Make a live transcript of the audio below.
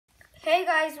Hey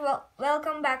guys,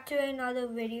 welcome back to another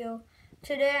video.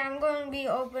 Today I'm going to be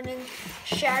opening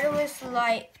Shadowless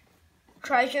Light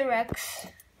Treasure X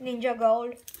Ninja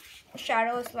Gold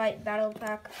Shadowless Light Battle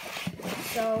Pack.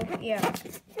 So yeah.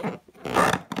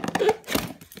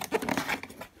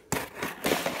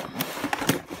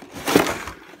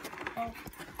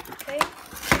 Okay.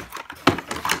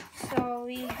 So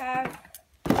we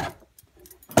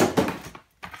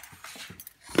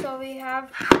have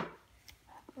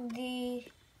the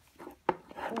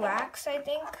wax, I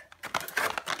think,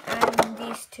 and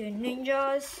these two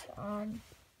ninjas.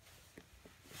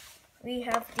 We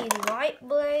have the light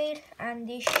blade and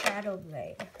the shadow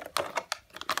blade.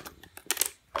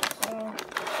 So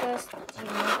first,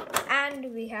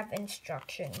 and we have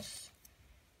instructions,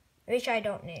 which I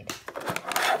don't need.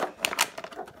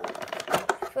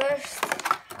 First,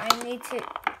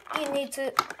 you need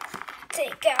to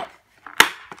take out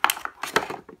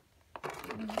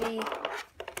the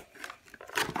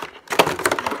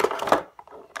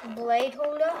blade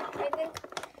holder, I think,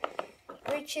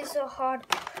 which is the hard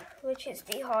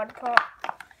part.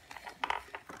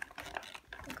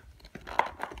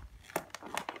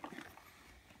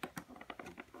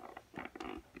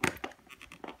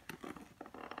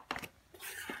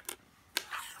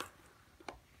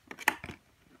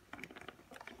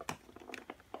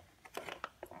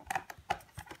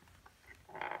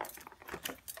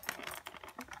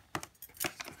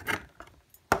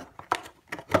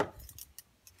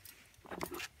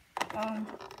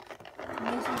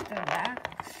 This is the wax.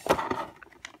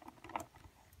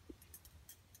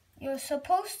 You're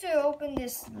supposed to open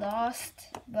this last,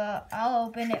 but I'll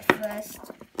open it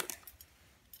first.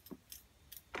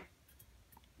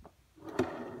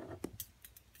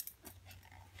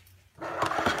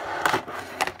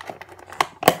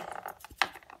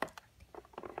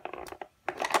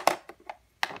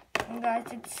 And guys,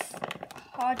 it's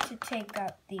hard to take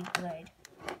out the blade.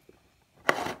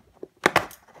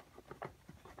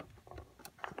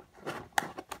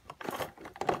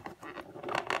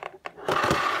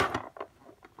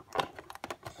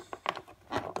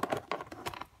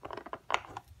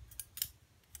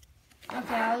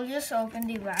 Okay, I'll just open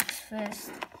the wax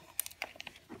first.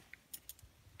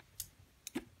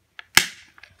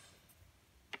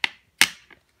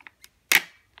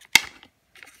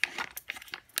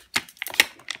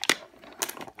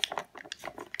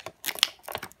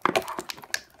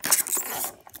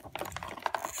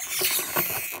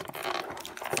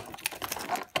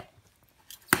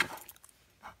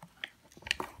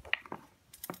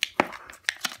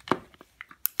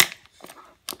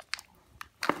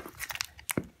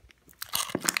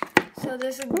 So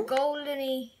there's a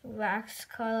goldeny wax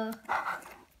color,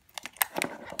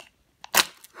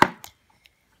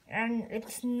 and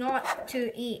it's not to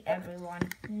eat, everyone.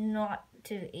 Not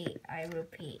to eat, I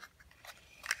repeat.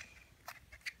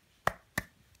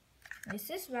 Is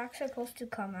this wax supposed to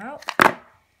come out?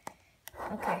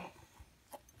 Okay.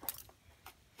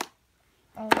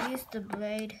 I'll use the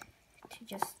blade to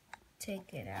just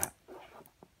take it out.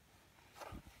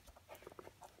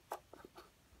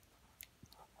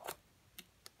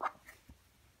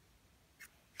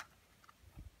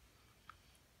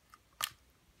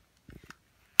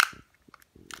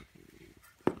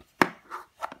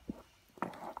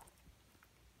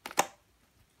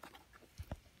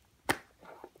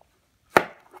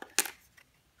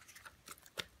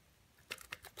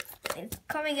 It's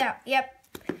coming out. Yep.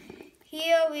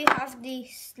 Here we have the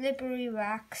slippery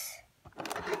wax.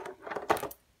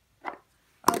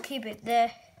 I'll keep it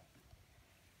there.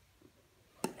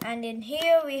 And in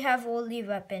here we have all the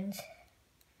weapons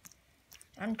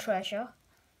and treasure.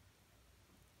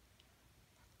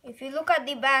 If you look at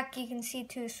the back, you can see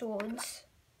two swords.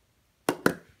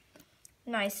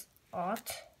 Nice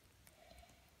art.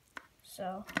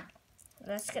 So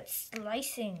let's get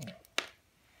slicing.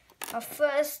 Our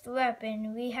first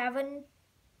weapon, we have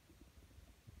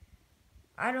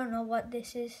I don't know what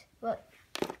this is, but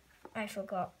I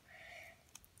forgot.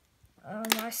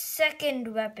 Our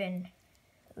second weapon,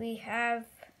 we have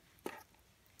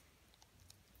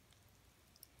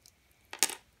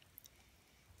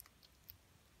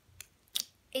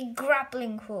a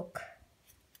grappling hook.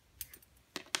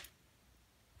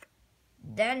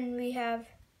 Then we have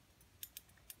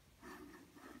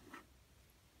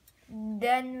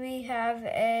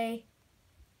a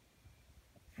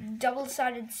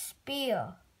double-sided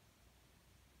spear.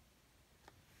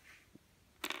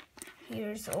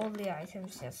 Here's all the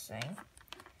items, just saying.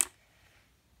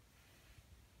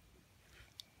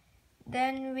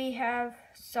 Then we have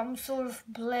some sort of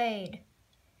blade.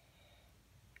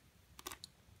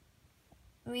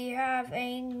 We have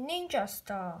a ninja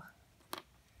star.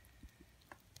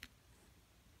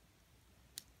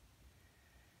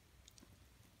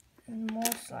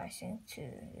 more slicing to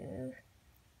do.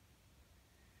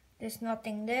 There's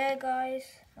nothing there, guys.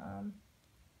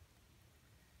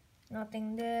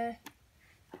 Nothing there.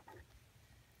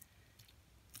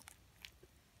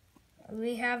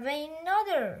 We have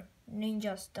another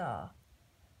ninja star.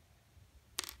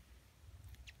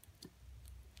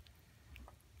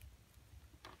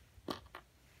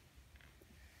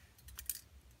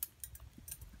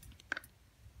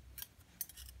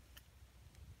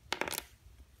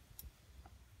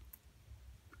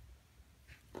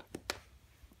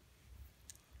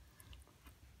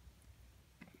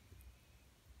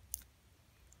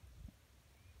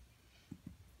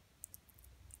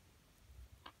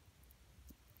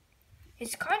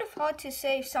 It's kind of hard to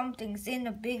say if something's in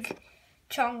a big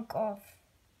chunk of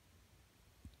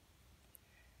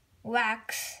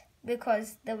wax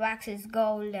because the wax is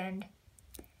gold and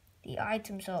the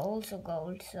items are also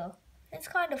gold, so it's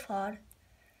kind of hard.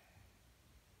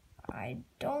 I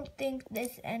don't think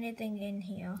there's anything in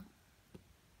here.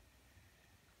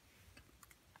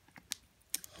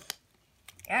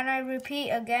 And I repeat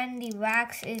again, the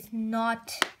wax is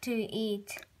not to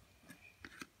eat.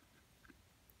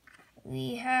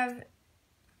 We have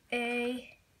a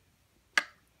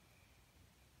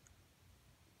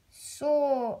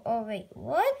saw. Oh wait,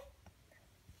 what?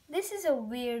 This is a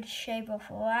weird shape of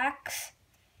wax.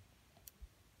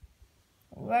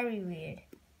 Very weird.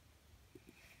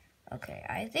 Okay,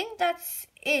 I think that's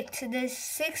it. There's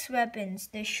 6 weapons.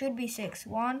 There should be 6.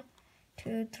 1,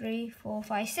 2, 3, 4,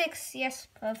 5, 6. Yes,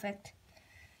 perfect.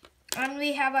 And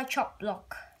we have a chop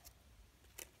block,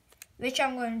 which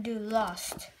I'm going to do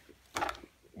last.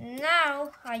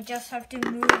 Now I just have to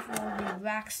move all the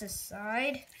wax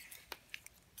aside.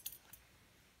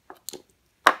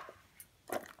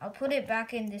 I'll put it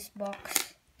back in this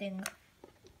box thing.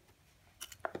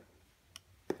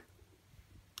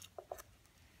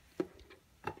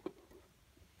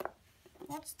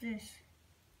 What's this?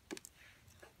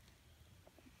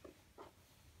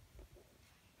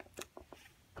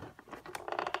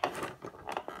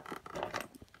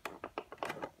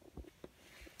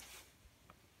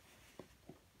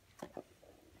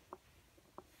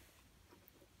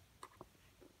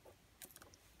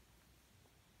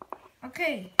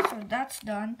 Okay, so that's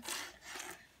done.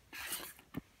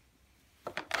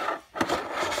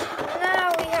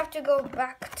 Now we have to go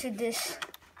back to this.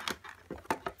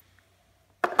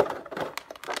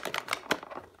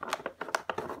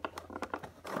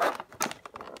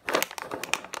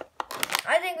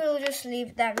 I think we'll just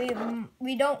leave that.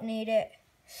 We don't need it.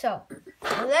 So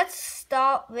let's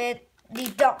start with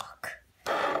the dock.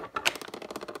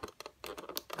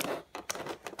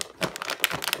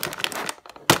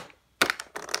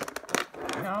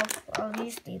 No, I'll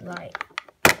use the light.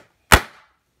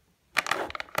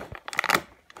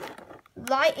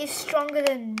 Light is stronger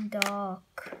than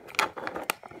dark.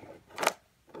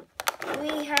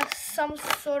 We have some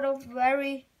sort of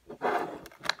very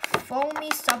foamy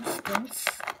substance.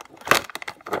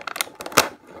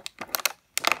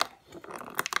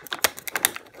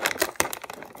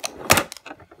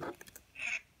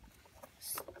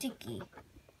 Sticky.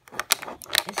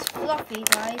 It's fluffy,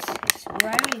 guys. It's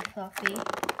very fluffy.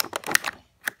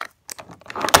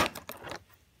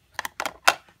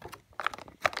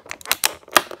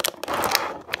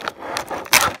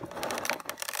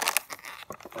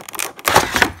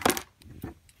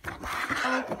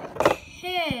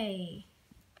 Okay.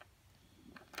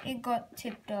 It got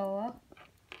tipped over.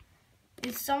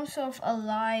 It's some sort of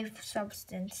alive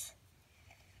substance.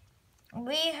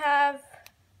 We have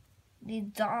the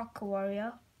Dark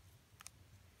Warrior,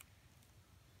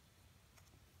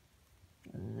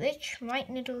 which might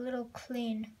need a little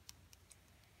clean.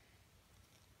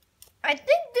 I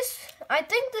think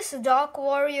this Dark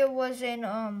Warrior was in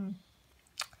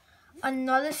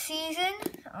another season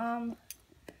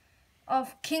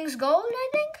of King's Gold,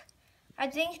 I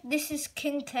think this is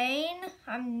King Thane.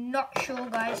 I'm not sure,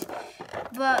 guys,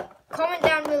 but comment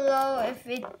down below if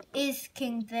it is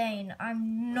King Thane.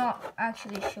 I'm not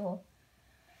actually sure.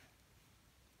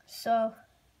 So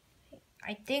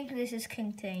I think this is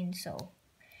King Thane. So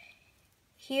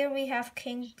here we have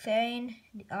King Thane,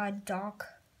 dark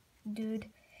dude.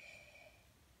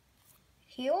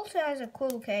 He also has a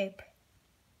cool cape.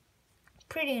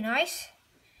 Pretty nice.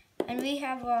 And we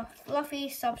have a fluffy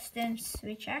substance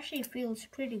which actually feels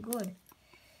pretty good.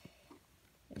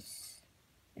 It's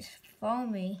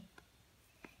foamy.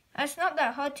 And it's not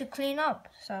that hard to clean up,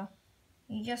 so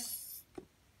you just,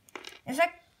 it's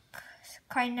like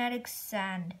kinetic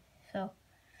sand. So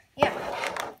yeah,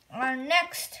 our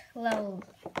next level,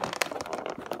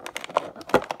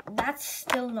 that's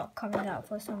still not coming out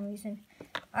for some reason.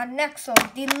 And next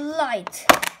one, the light.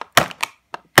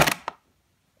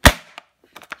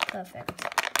 Perfect.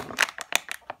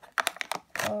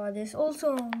 There's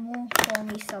also more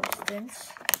foamy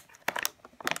substance.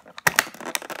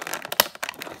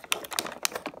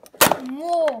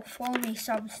 More foamy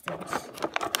substance.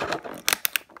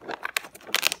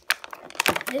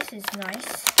 This is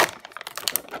nice.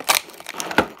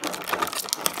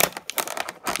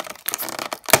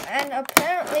 And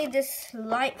apparently this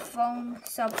light foam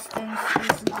substance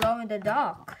is glow in the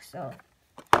dark, so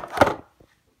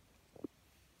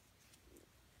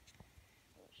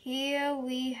here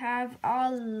we have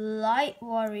our light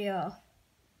warrior.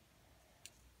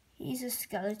 He's a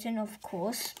skeleton, of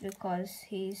course, because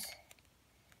he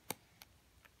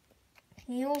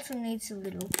also needs a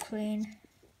little clean.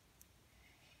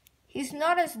 He's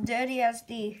not as dirty as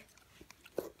the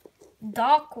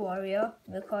dark warrior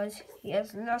because he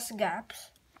has less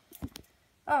gaps.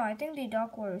 Oh, I think the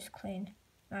dark warrior is clean.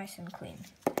 Nice and clean.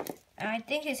 And I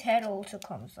think his head also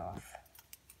comes off.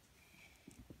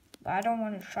 But I don't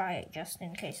want to try it just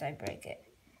in case I break it.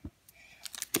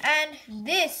 And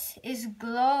this is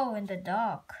glow in the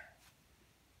dark.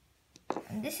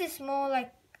 And this is more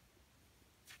like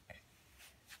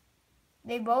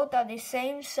they both are the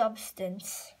same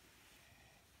substance.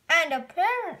 And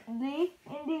apparently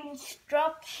in the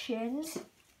instructions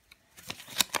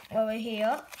over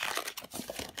here,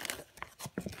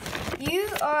 you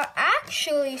are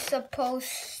actually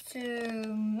supposed to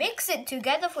mix it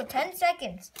together for 10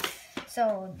 seconds.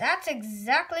 So that's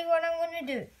exactly what I'm going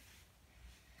to do.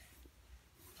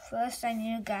 First, I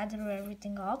need to gather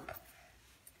everything up.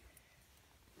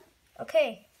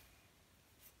 Okay.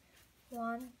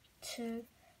 1, 2,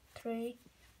 3,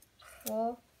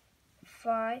 4,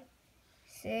 5,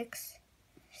 6,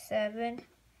 7,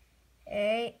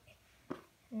 8,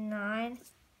 9,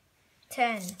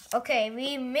 10. Okay,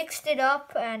 we mixed it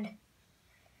up and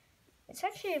it's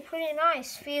actually a pretty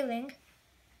nice feeling.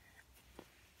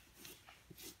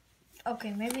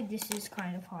 Okay, maybe this is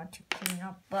kind of hard to clean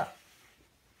up, but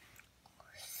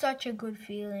such a good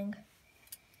feeling.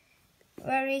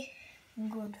 Very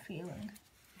good feeling.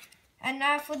 And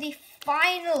now for the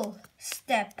final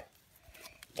step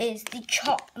is the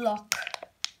chop block.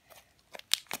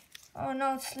 Oh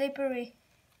no, it's slippery.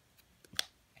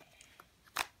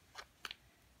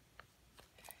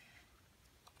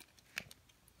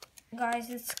 Guys,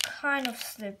 it's kind of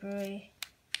slippery.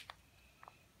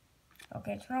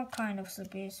 Okay, it's not kind of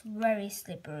slippery, it's very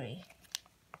slippery.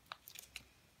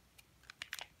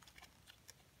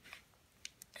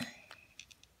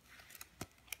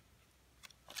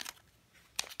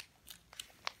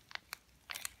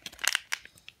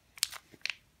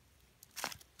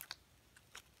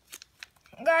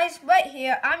 Guys, right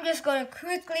here, I'm just gonna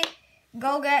quickly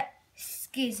go get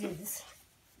scissors.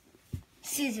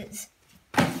 Scissors.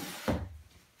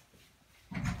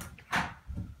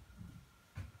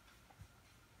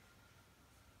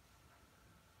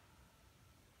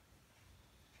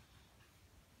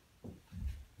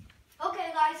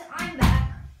 Okay guys, I'm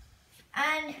back.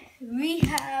 And we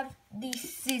have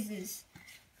these scissors.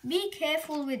 Be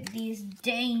careful with these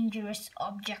dangerous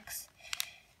objects.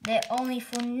 They're only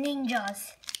for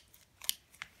ninjas.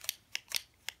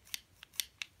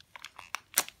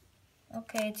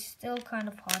 Okay, it's still kind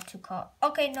of hard to cut.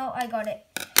 Okay, no, I got it.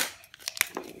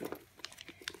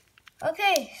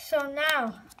 Okay, so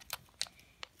now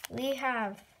we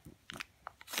have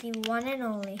the one and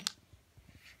only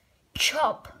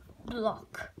chop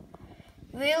block.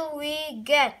 Will we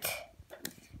get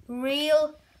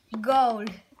real gold?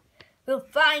 We'll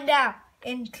find out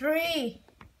in 3,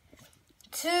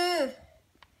 2,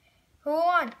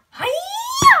 1.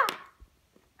 Hiya!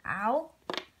 Ow.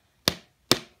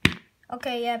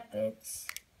 Okay, yep, it's...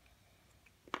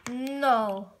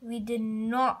 No, we did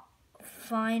not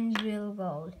find real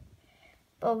gold.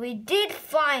 But we did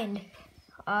find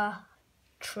a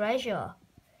treasure.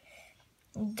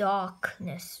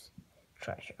 Darkness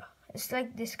treasure. It's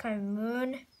like this kind of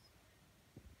moon.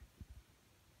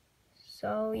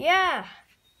 So, yeah.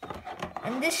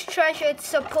 And this treasure, it's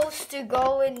supposed to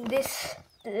go in this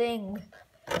thing.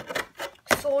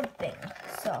 Sword thing.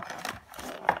 So,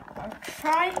 I'll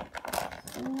try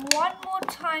one more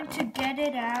time to get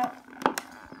it out.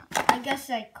 I guess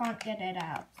I can't get it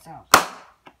out, so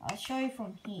I'll show you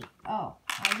from here. Oh,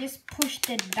 I just pushed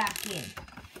it back in.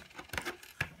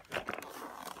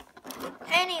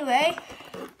 Anyway,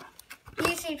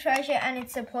 here's the treasure and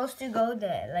it's supposed to go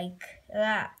there like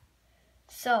that.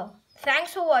 So,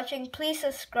 thanks for watching. Please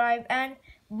subscribe and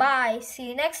bye. See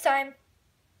you next time.